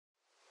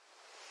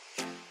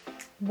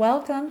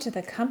Welcome to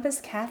the Compass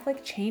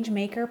Catholic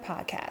Changemaker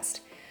podcast.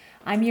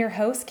 I'm your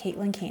host,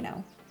 Caitlin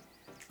Cano.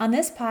 On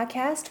this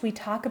podcast, we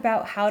talk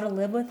about how to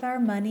live with our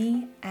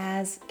money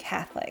as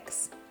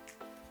Catholics.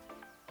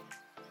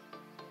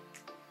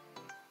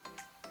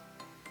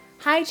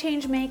 Hi,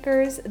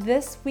 Changemakers.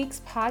 This week's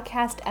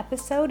podcast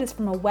episode is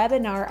from a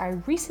webinar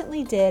I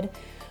recently did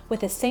with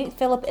the St.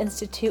 Philip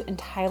Institute in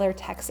Tyler,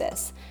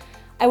 Texas.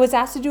 I was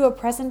asked to do a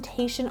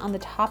presentation on the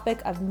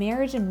topic of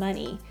marriage and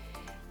money.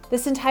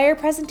 This entire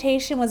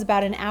presentation was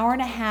about an hour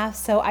and a half,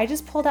 so I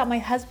just pulled out my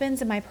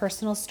husband's and my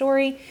personal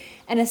story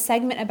and a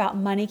segment about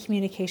money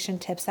communication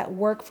tips that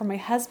work for my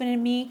husband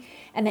and me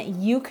and that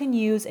you can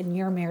use in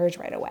your marriage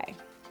right away.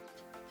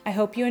 I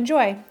hope you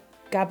enjoy.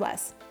 God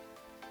bless.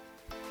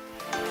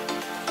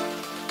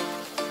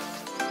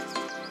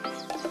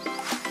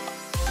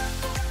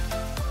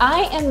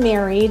 I am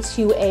married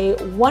to a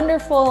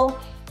wonderful,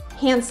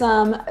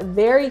 handsome,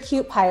 very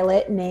cute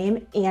pilot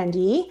named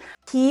Andy.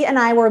 He and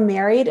I were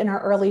married in our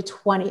early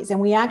 20s, and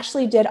we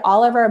actually did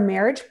all of our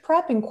marriage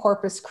prep in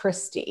Corpus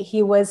Christi.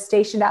 He was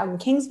stationed out in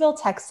Kingsville,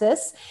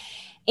 Texas,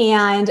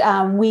 and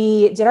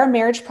we did our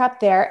marriage prep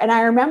there. And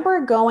I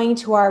remember going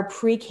to our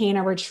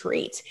pre-Cana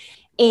retreat,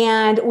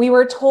 and we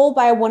were told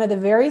by one of the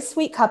very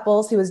sweet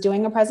couples who was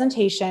doing a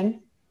presentation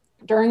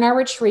during our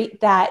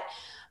retreat that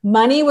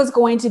money was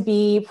going to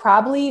be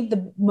probably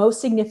the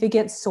most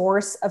significant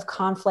source of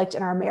conflict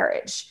in our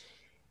marriage.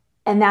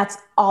 And that's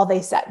all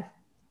they said.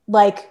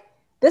 Like,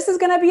 this is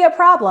going to be a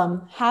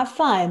problem. Have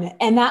fun.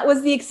 And that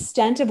was the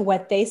extent of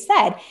what they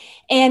said.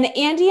 And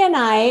Andy and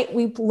I,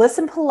 we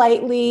listened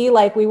politely,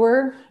 like we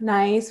were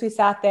nice. We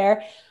sat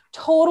there,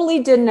 totally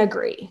didn't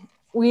agree.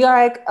 We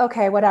are like,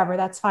 okay, whatever,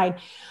 that's fine.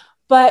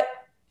 But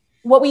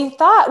what we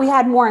thought we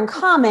had more in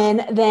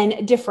common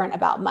than different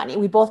about money.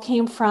 We both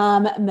came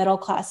from middle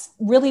class,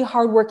 really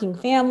hardworking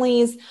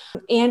families.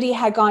 Andy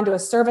had gone to a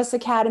service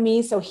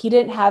academy, so he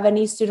didn't have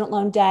any student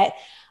loan debt.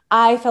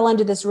 I fell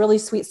into this really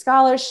sweet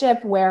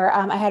scholarship where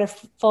I had a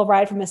full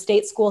ride from a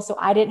state school, so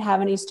I didn't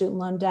have any student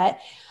loan debt.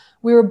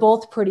 We were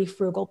both pretty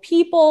frugal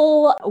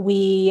people.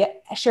 We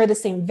shared the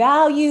same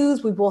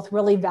values. We both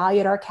really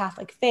valued our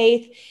Catholic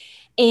faith.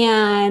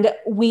 And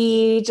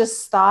we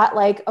just thought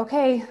like,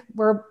 okay,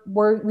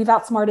 we've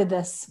outsmarted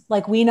this.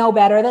 Like, we know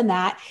better than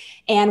that.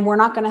 And we're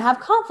not going to have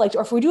conflict.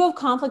 Or if we do have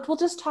conflict, we'll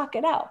just talk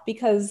it out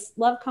because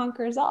love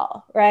conquers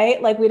all,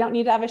 right? Like, we don't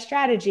need to have a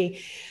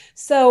strategy.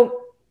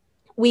 So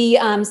we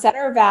set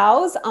our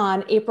vows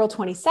on April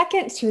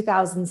 22nd,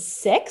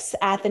 2006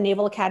 at the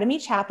Naval Academy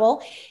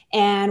Chapel.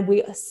 And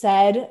we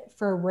said,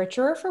 for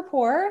richer or for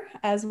poor,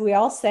 as we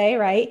all say,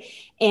 right?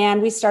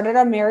 And we started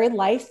our married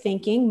life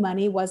thinking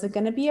money wasn't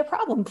going to be a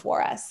problem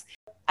for us.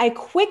 I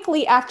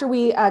quickly, after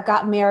we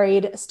got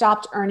married,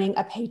 stopped earning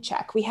a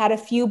paycheck. We had a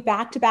few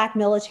back-to-back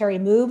military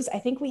moves. I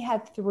think we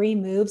had 3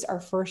 moves our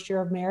first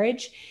year of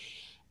marriage.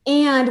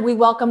 And we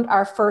welcomed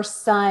our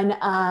first son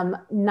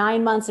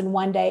 9 months and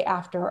 1 day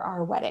after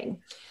our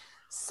wedding.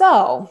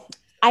 So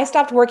I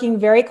stopped working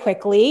very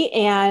quickly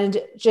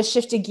and just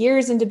shifted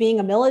gears into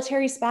being a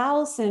military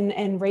spouse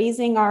and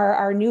raising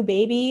our new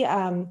baby,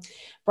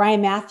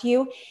 Brian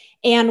Matthew.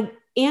 And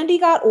Andy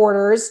got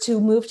orders to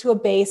move to a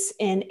base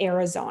in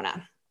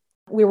Arizona.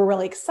 We were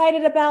really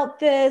excited about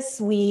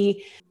this.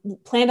 We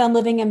planned on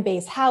living in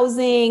base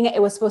housing.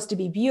 It was supposed to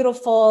be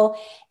beautiful,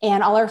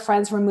 and all our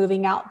friends were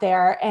moving out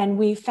there. And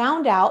we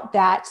found out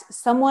that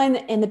someone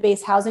in the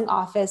base housing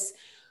office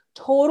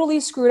totally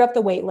screwed up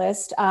the wait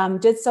list,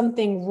 did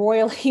something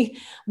royally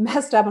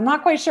messed up. I'm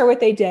not quite sure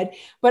what they did,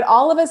 but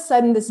all of a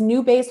sudden, this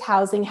new base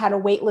housing had a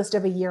wait list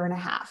of 1.5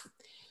 years.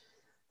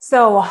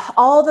 So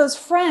all those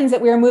friends that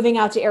we were moving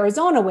out to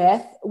Arizona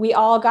with, we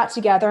all got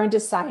together and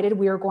decided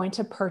we were going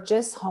to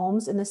purchase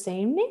homes in the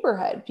same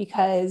neighborhood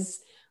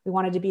because we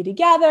wanted to be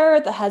together.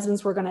 The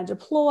husbands were going to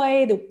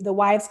deploy. The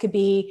wives could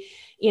be,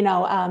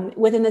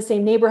 within the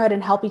same neighborhood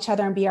and help each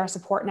other and be our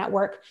support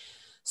network.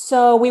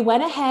 So we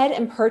went ahead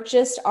and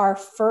purchased our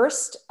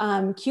first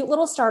cute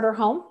little starter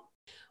home.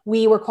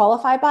 We were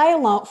qualified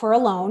for a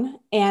loan,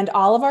 and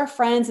all of our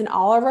friends and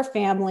all of our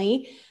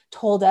family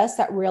told us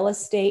that real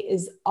estate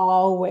is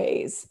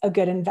always a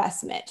good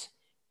investment.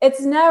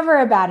 It's never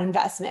a bad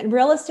investment.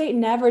 Real estate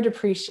never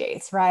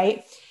depreciates,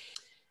 right?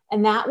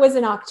 And that was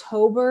in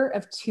October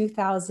of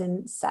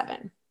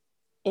 2007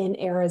 in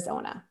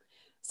Arizona.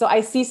 So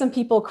I see some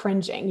people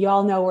cringing. You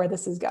all know where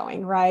this is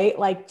going, right?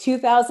 Like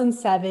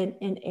 2007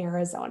 in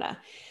Arizona.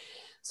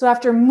 So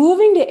after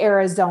moving to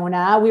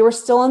Arizona, we were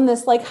still in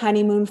this like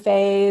honeymoon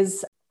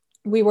phase.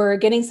 We were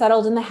getting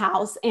settled in the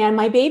house, and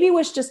my baby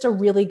was just a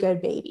really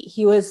good baby.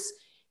 He was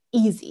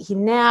easy. He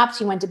napped,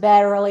 he went to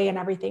bed early and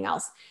everything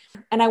else.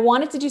 And I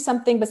wanted to do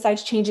something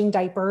besides changing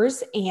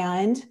diapers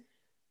and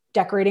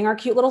decorating our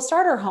cute little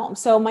starter home.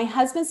 So my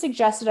husband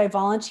suggested I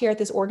volunteer at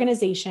this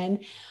organization.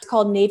 It's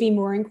called Navy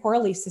Mooring Corps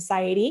Relief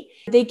Society.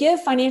 They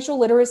give financial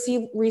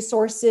literacy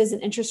resources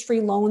and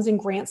interest-free loans and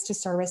grants to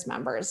service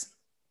members.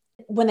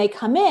 When they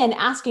come in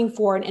asking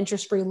for an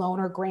interest-free loan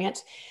or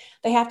grant,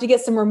 they have to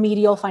get some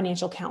remedial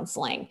financial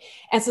counseling.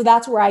 And so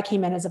that's where I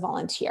came in as a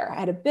volunteer. I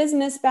had a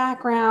business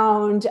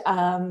background.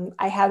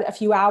 I had a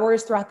few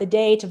hours throughout the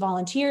day to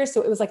volunteer.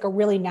 So it was like a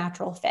really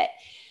natural fit.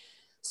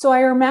 So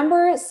I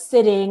remember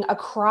sitting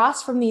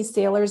across from these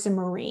sailors and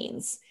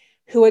Marines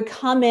who had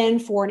come in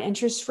for an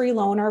interest-free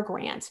loan or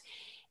grant,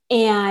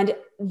 and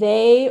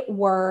they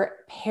were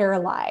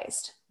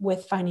paralyzed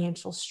with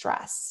financial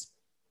stress,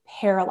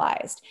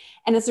 paralyzed.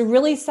 And it's a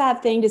really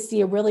sad thing to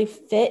see a really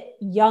fit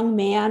young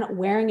man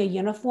wearing a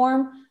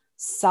uniform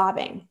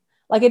sobbing.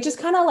 Like it just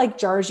kind of like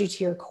jars you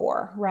to your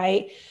core,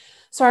 right?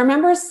 So I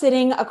remember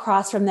sitting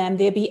across from them.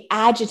 They'd be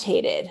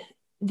agitated.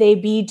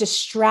 They'd be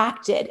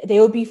distracted. They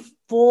would be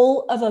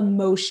full of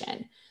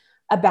emotion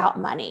about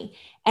money.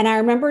 And I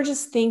remember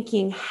just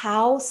thinking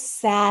how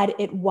sad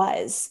it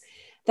was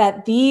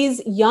that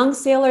these young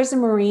sailors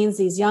and Marines,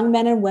 these young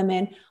men and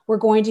women were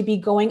going to be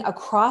going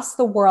across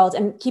the world.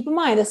 And keep in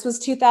mind, this was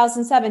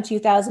 2007,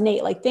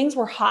 2008, like things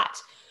were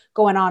hot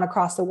going on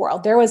across the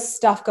world. There was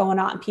stuff going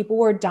on. People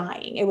were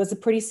dying. It was a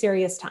pretty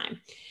serious time.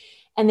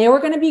 And they were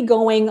going to be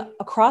going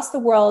across the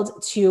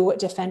world to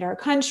defend our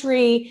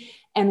country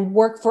and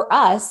work for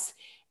us.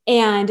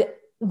 And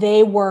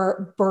they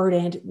were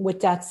burdened with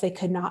debts they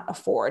could not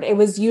afford. It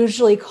was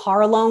usually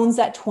car loans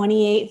at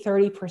 28,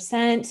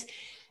 30%.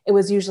 It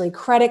was usually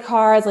credit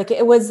cards. Like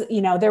it was,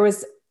 there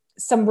was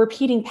some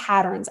repeating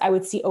patterns I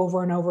would see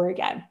over and over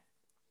again.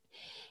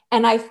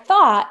 And I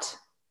thought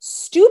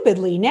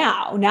stupidly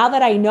now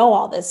that I know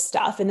all this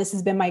stuff, and this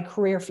has been my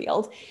career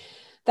field,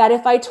 that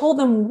if I told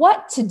them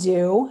what to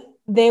do,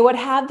 they would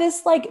have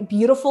this like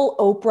beautiful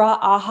Oprah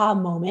aha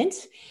moment.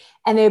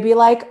 And they'd be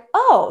like,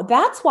 oh,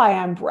 that's why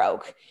I'm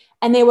broke.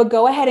 And they would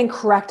go ahead and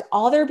correct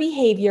all their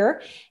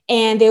behavior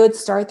and they would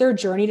start their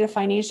journey to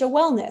financial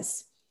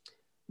wellness.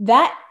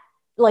 That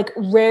like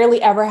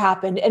rarely ever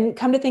happened. And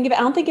come to think of it,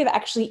 I don't think it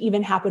actually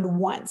even happened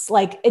once.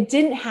 Like it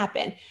didn't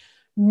happen.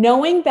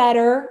 Knowing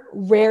better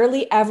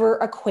rarely ever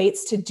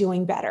equates to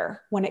doing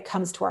better when it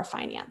comes to our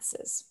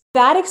finances.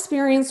 That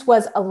experience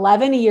was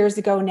 11 years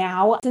ago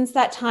now. Since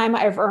that time,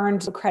 I've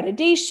earned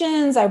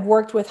accreditations. I've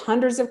worked with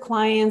hundreds of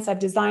clients. I've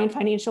designed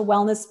financial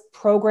wellness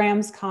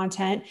programs,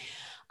 content.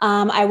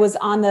 I was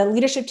on the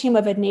leadership team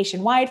of a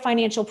nationwide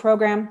financial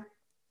program.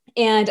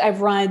 And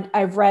I've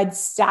read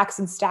stacks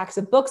and stacks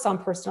of books on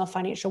personal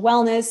financial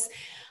wellness.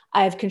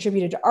 I've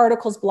contributed to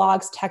articles,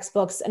 blogs,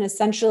 textbooks, and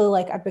essentially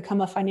like I've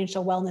become a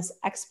financial wellness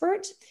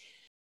expert.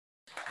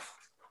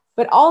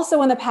 But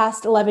also in the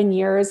past 11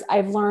 years,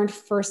 I've learned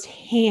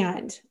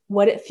firsthand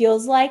what it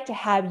feels like to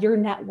have your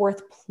net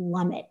worth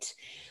plummet,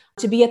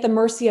 to be at the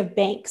mercy of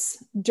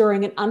banks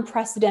during an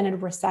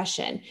unprecedented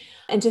recession,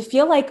 and to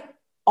feel like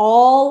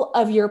all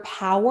of your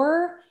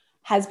power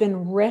has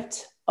been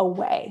ripped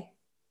away.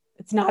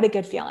 It's not a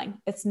good feeling.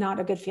 It's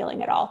not a good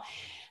feeling at all.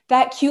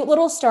 That cute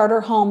little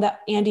starter home that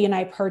Andy and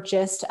I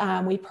purchased,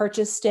 we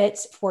purchased it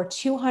for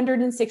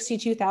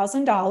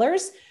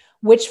 $262,000,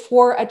 which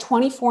for a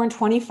 24 and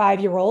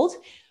 25-year-old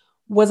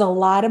was a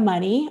lot of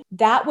money.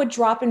 That would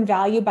drop in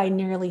value by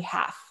nearly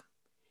half.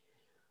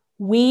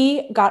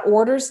 We got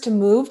orders to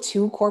move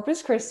to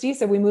Corpus Christi.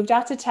 So we moved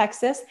out to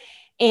Texas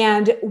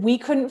and we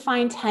couldn't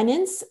find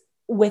tenants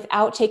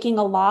without taking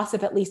a loss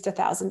of at least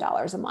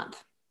 $1,000 a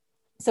month.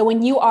 So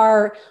when you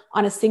are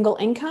on a single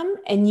income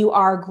and you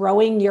are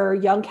growing your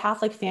young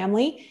Catholic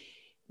family,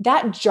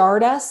 that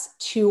jarred us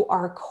to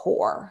our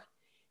core.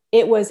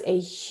 It was a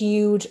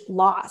huge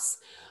loss.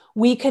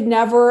 We could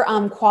never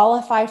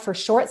qualify for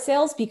short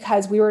sales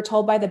because we were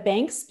told by the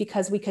banks,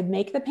 because we could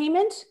make the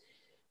payment,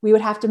 we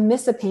would have to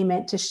miss a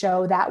payment to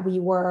show that we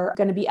were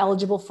going to be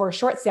eligible for a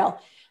short sale.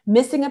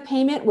 Missing a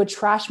payment would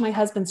trash my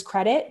husband's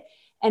credit,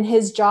 and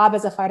his job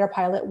as a fighter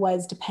pilot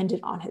was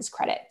dependent on his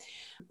credit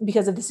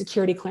because of the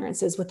security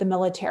clearances with the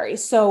military.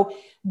 So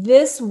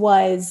this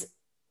was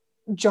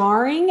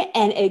jarring,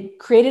 and it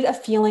created a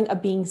feeling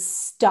of being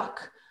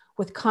stuck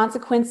with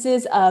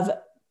consequences of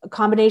a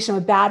combination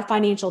of bad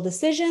financial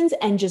decisions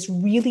and just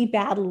really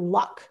bad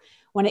luck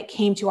when it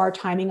came to our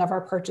timing of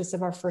our purchase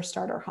of our first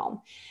starter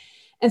home.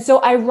 And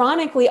so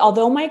ironically,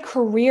 although my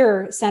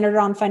career centered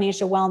on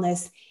financial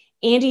wellness,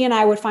 Andy and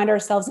I would find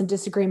ourselves in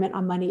disagreement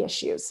on money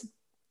issues.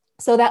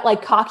 So that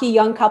like cocky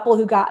young couple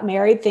who got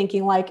married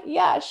thinking like,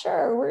 yeah,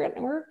 sure,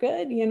 we're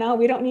good.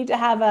 We don't need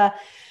to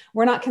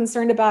we're not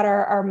concerned about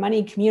our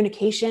money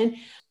communication.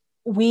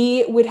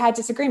 We would have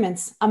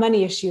disagreements on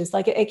money issues.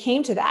 Like it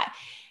came to that.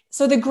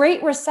 So the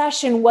Great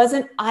Recession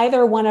wasn't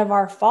either one of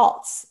our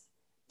faults.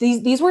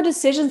 These were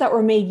decisions that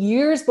were made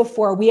years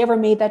before we ever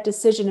made that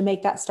decision to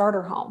make that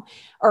starter home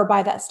or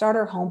buy that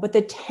starter home. But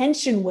the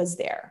tension was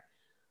there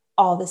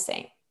all the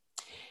same.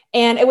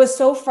 And it was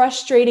so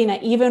frustrating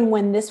that even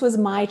when this was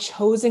my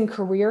chosen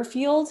career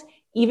field,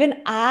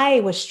 even I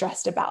was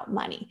stressed about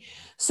money.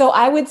 So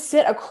I would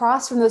sit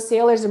across from those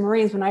sailors and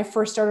Marines when I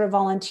first started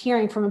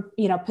volunteering from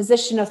a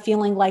position of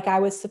feeling like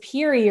I was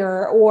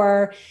superior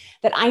or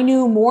that I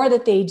knew more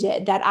that they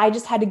did, that I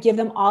just had to give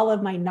them all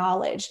of my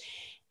knowledge.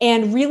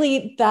 And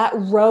really that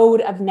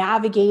road of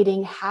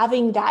navigating,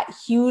 having that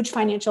huge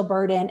financial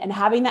burden and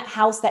having that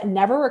house that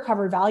never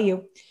recovered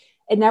value,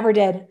 it never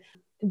did.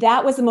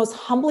 That was the most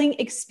humbling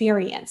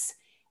experience.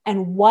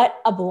 And what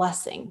a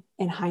blessing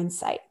in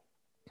hindsight.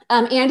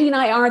 Andy and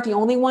I aren't the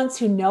only ones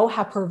who know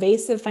how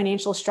pervasive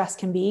financial stress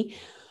can be.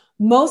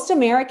 Most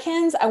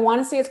Americans, I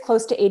want to say it's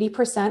close to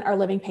 80%, are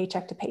living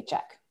paycheck to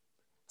paycheck.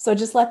 So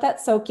just let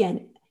that soak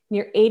in.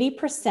 Near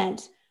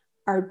 80%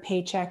 are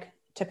paycheck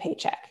to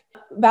paycheck.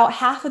 About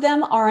half of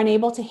them are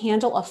unable to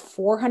handle a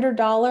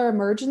 $400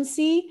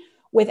 emergency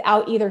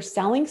without either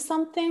selling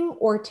something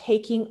or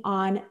taking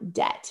on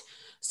debt.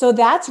 So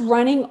that's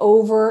running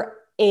over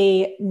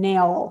a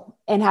nail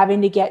and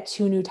having to get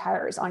 2 new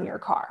tires on your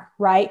car,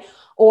 right?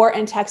 Or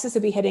in Texas,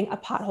 it'd be hitting a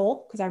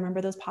pothole, because I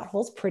remember those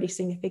potholes pretty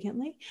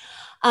significantly.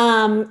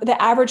 The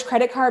average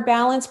credit card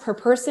balance per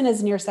person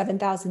is near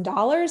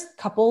 $7,000.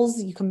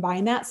 Couples, you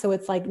combine that, so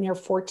it's like near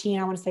 14,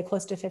 I want to say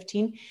close to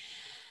 15.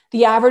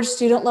 The average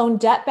student loan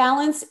debt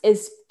balance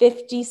is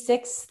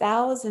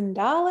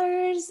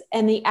 $56,000,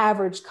 and the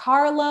average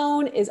car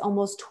loan is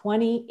almost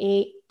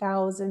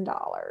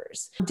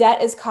 $28,000.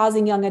 Debt is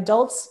causing young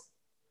adults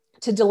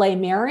to delay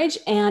marriage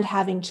and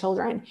having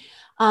children.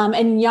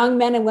 And young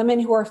men and women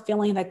who are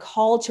feeling the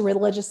call to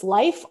religious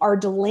life are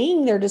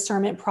delaying their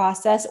discernment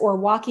process or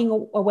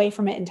walking away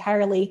from it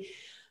entirely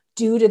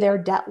due to their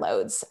debt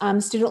loads.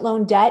 Student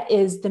loan debt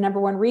is the number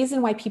one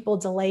reason why people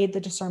delayed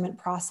the discernment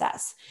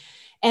process.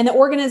 And the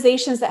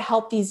organizations that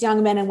help these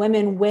young men and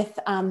women with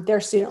their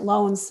student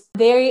loans,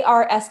 they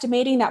are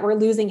estimating that we're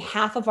losing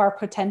half of our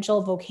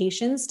potential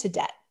vocations to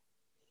debt.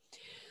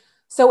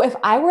 So if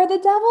I were the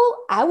devil,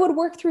 I would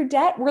work through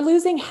debt. We're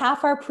losing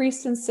half our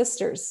priests and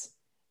sisters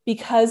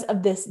because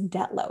of this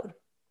debt load.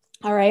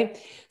 All right.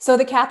 So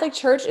the Catholic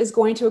Church is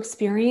going to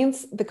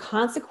experience the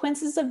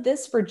consequences of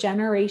this for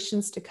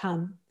generations to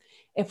come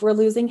if we're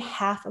losing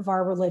half of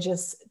our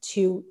religious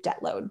to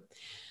debt load.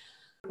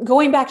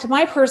 Going back to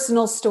my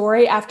personal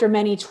story, after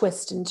many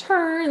twists and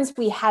turns,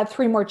 we had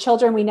 3 more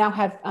children. We now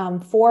have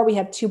 4. We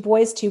have 2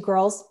 boys, 2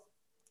 girls.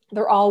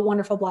 They're all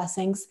wonderful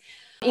blessings.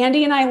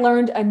 Andy and I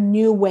learned a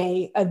new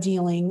way of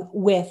dealing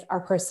with our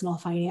personal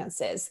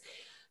finances.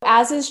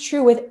 As is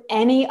true with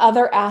any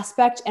other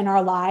aspect in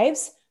our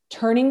lives,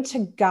 turning to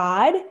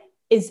God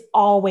is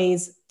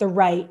always the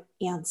right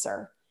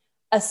answer,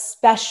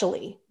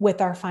 especially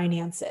with our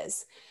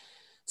finances.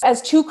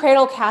 As 2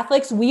 cradle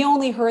Catholics, we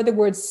only heard the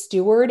word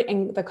steward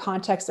in the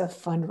context of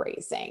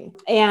fundraising.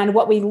 And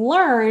what we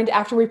learned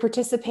after we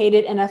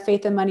participated in a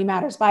Faith and Money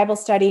Matters Bible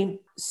study,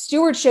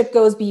 stewardship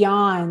goes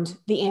beyond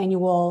the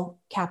annual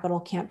capital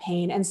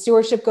campaign, and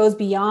stewardship goes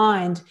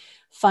beyond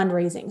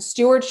fundraising.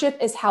 Stewardship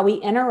is how we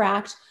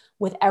interact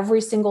with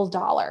every single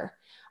dollar.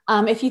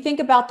 If you think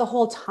about the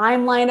whole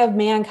timeline of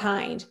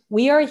mankind,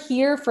 we are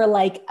here for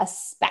like a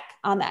speck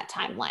on that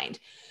timeline.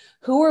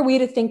 Who are we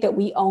to think that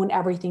we own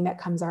everything that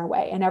comes our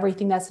way and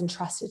everything that's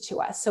entrusted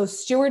to us? So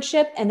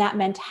stewardship and that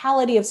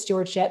mentality of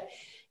stewardship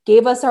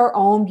gave us our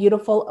own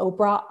beautiful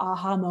Oprah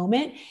aha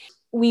moment.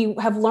 We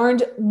have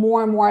learned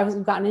more and more as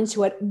we've gotten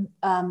into it.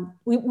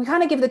 We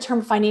kind of give the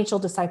term financial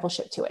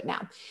discipleship to it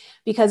now,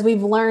 because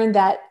we've learned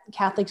that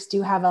Catholics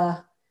do have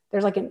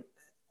there's like an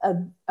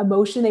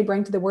emotion they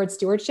bring to the word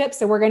stewardship.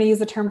 So we're going to use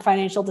the term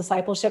financial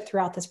discipleship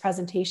throughout this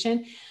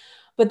presentation.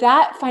 But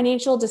that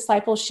financial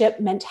discipleship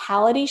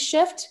mentality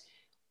shift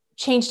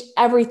changed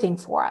everything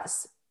for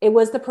us. It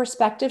was the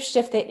perspective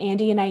shift that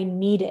Andy and I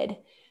needed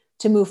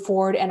to move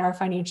forward in our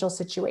financial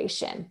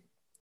situation.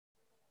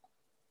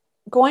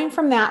 Going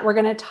from that, we're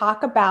going to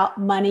talk about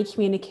money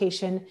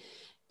communication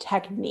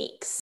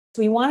techniques.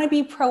 We want to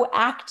be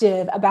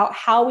proactive about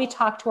how we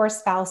talk to our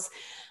spouse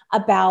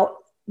about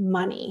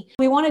money.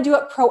 We want to do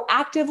it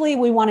proactively.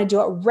 We want to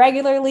do it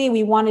regularly.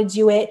 We want to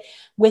do it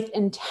with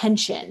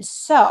intention.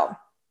 So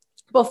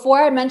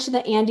before I mentioned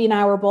that Andy and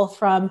I were both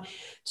from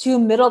 2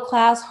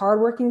 middle-class,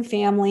 hardworking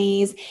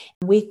families,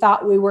 we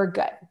thought we were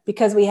good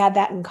because we had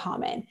that in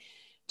common.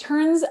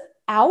 Turns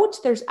out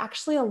there's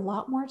actually a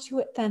lot more to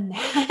it than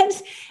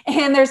that.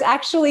 And there's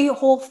actually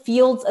whole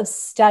fields of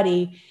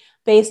study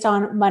based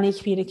on money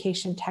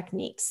communication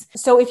techniques.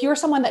 So if you're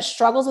someone that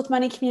struggles with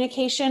money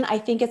communication, I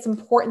think it's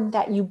important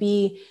that you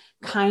be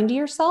kind to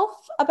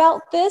yourself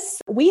about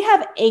this. We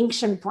have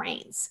ancient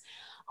brains.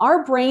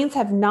 Our brains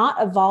have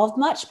not evolved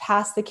much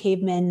past the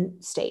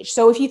caveman stage.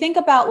 So if you think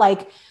about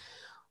like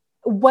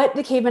what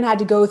the cavemen had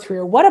to go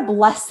through, what a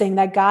blessing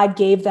that God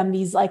gave them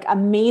these like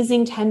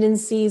amazing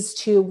tendencies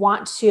to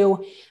want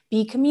to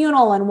be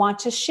communal and want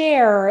to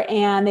share,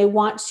 and they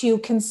want to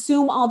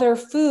consume all their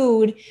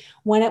food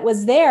when it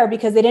was there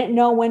because they didn't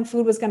know when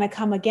food was going to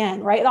come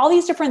again, right? All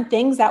these different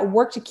things that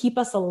work to keep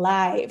us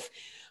alive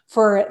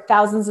for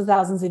thousands and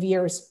thousands of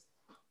years.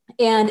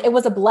 And it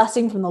was a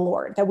blessing from the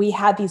Lord that we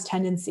had these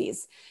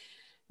tendencies.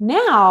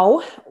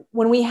 Now,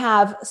 when we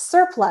have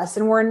surplus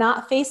and we're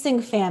not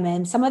facing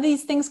famine, some of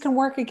these things can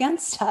work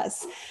against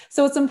us.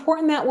 So it's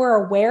important that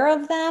we're aware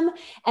of them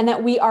and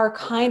that we are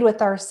kind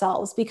with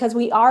ourselves, because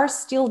we are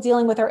still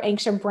dealing with our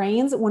ancient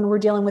brains when we're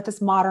dealing with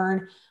this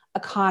modern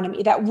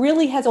economy that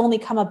really has only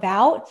come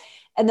about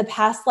in the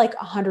past like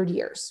 100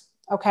 years.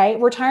 Okay.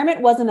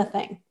 Retirement wasn't a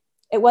thing.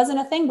 It wasn't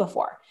a thing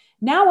before.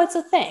 Now it's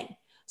a thing.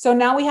 So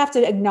now we have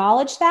to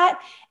acknowledge that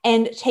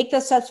and take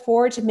the steps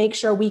forward to make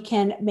sure we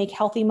can make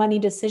healthy money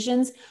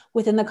decisions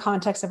within the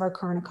context of our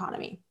current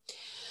economy.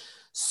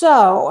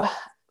 So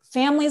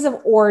families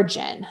of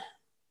origin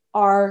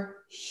are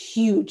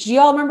huge. Do you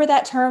all remember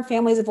that term,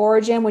 families of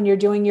origin, when you're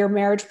doing your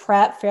marriage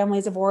prep?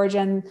 Families of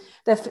origin,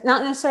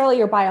 not necessarily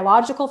your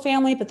biological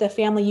family, but the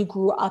family you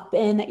grew up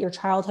in, that your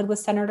childhood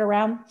was centered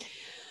around.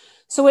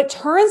 So it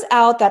turns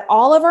out that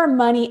all of our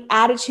money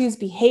attitudes,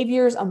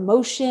 behaviors,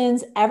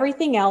 emotions,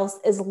 everything else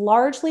is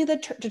largely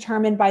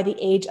determined by the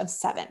age of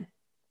 7.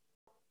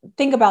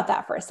 Think about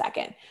that for a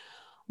second.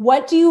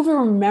 What do you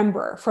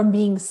remember from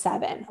being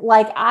 7?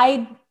 Like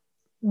I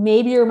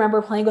maybe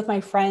remember playing with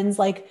my friends,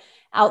 like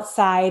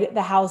outside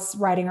the house,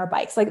 riding our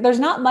bikes. Like there's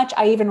not much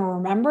I even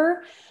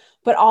remember,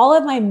 but all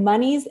of my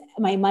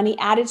money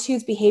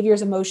attitudes,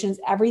 behaviors, emotions,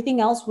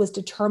 everything else was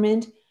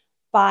determined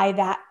by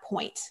that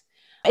point.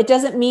 It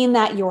doesn't mean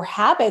that your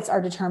habits are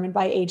determined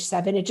by age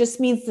 7. It just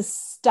means the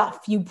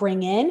stuff you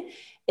bring in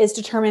is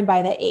determined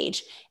by the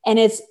age. And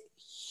it's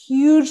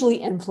hugely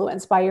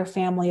influenced by your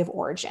family of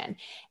origin.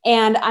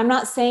 And I'm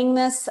not saying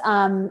this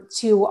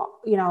to,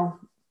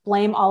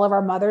 blame all of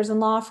our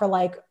mothers-in-law for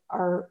like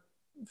our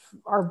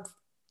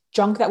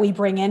junk that we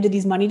bring into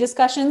these money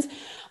discussions,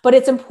 but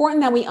it's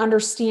important that we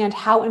understand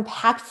how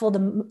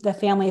impactful the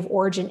family of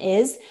origin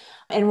is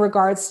in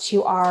regards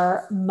to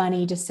our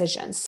money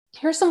decisions.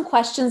 Here's some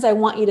questions I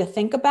want you to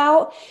think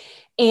about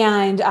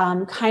and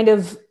kind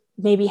of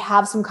maybe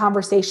have some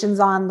conversations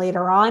on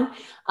later on.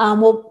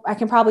 I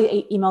can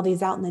probably email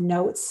these out in the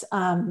notes,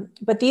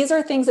 but these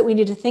are things that we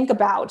need to think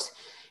about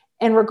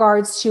in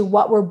regards to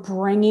what we're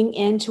bringing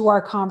into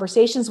our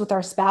conversations with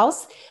our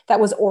spouse that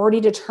was already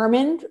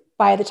determined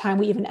by the time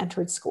we even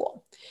entered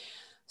school.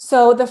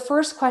 So the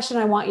first question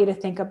I want you to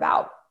think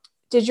about,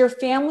 did your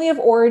family of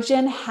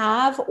origin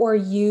have or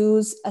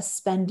use a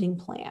spending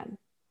plan?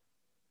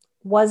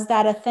 Was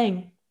that a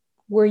thing?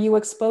 Were you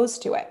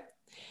exposed to it?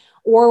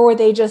 Or were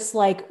they just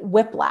like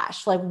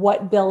whiplash, like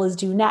what bill is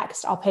due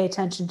next? I'll pay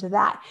attention to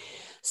that.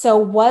 So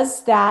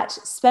was that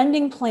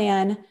spending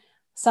plan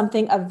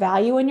something of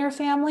value in your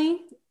family?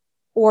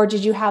 Or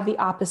did you have the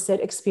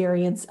opposite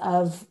experience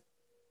of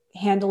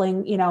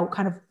handling,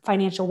 kind of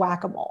financial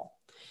whack-a-mole?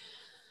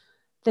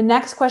 The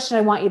next question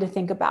I want you to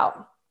think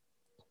about,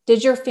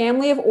 did your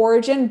family of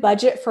origin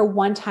budget for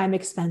one-time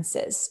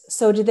expenses?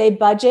 So did they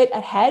budget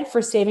ahead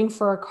for saving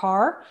for a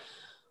car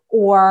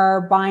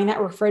or buying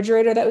that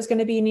refrigerator that was going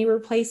to be need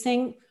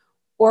replacing?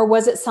 Or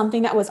was it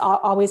something that was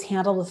always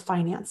handled with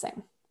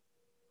financing?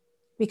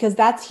 Because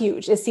that's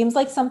huge. It seems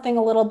like something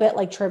a little bit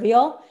like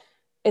trivial.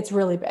 It's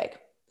really big.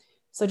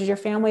 So did your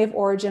family of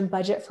origin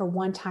budget for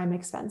one-time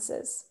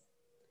expenses?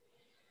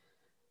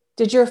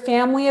 Did your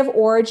family of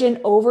origin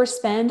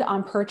overspend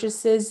on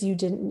purchases you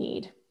didn't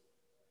need?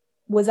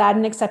 Was that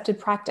an accepted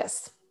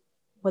practice?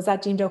 Was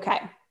that deemed okay?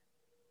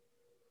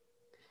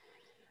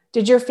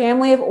 Did your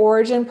family of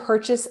origin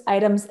purchase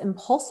items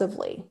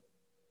impulsively?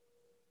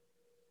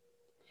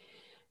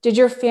 Did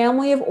your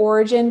family of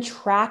origin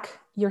track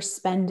your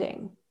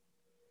spending?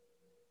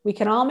 We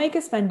can all make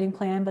a spending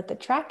plan, but the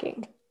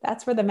tracking,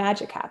 that's where the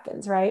magic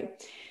happens,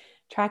 right?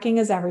 Tracking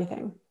is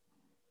everything.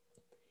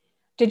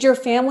 Did your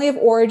family of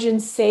origin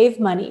save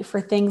money for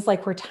things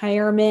like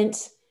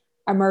retirement,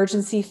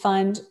 emergency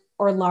fund,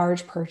 or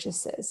large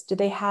purchases? Do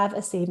they have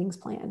a savings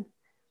plan?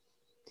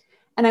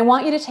 And I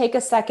want you to take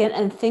a second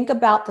and think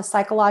about the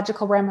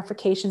psychological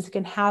ramifications it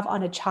can have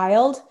on a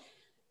child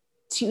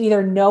to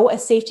either know a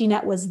safety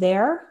net was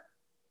there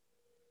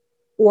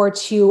or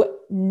to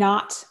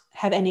not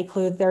have any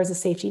clue that there was a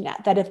safety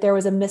net, that if there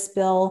was a missed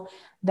bill,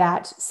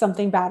 that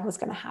something bad was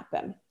going to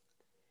happen.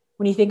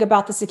 When you think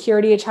about the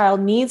security a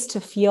child needs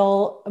to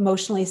feel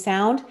emotionally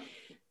sound,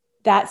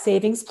 that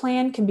savings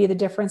plan can be the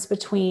difference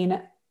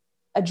between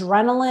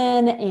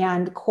adrenaline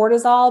and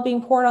cortisol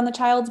being poured on the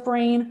child's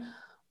brain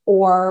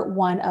or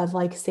one of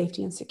like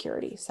safety and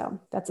security. So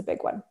that's a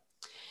big one.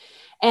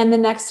 And the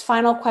next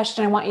final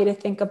question I want you to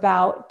think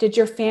about, did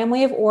your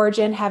family of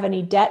origin have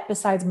any debt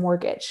besides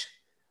mortgage?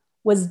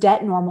 Was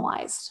debt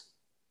normalized?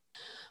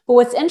 But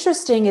what's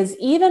interesting is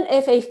even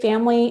if a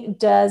family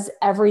does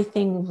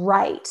everything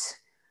right,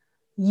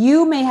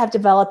 you may have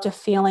developed a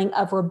feeling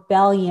of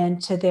rebellion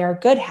to their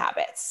good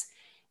habits.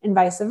 And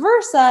vice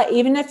versa,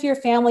 even if your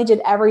family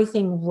did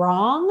everything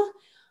wrong,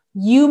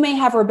 you may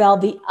have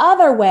rebelled the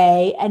other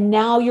way, and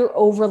now you're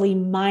overly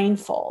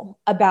mindful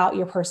about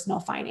your personal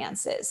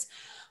finances.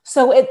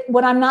 So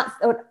what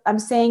I'm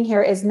saying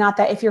here is not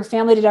that if your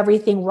family did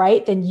everything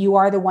right, then you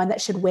are the one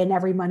that should win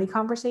every money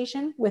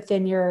conversation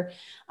within your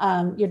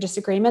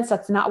disagreements.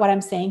 That's not what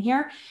I'm saying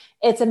here.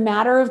 It's a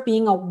matter of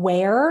being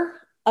aware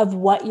of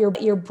what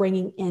you're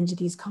bringing into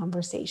these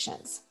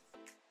conversations.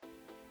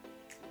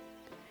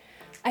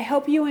 I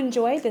hope you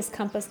enjoyed this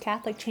Compass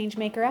Catholic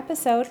Changemaker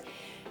episode.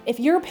 If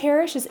your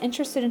parish is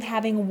interested in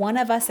having one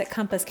of us at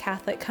Compass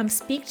Catholic come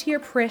speak to your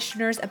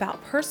parishioners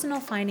about personal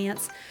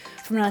finance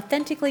from an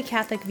authentically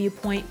Catholic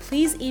viewpoint,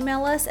 please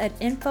email us at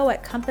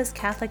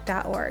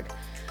info@compasscatholic.org.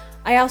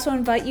 I also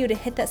invite you to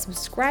hit that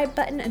subscribe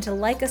button and to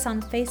like us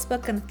on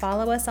Facebook and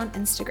follow us on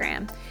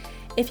Instagram.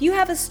 If you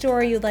have a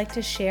story you'd like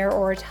to share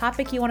or a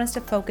topic you want us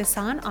to focus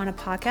on a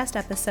podcast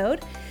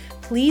episode,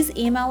 please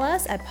email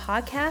us at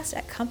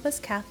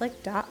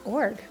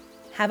podcast@compasscatholic.org.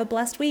 Have a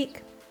blessed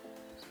week.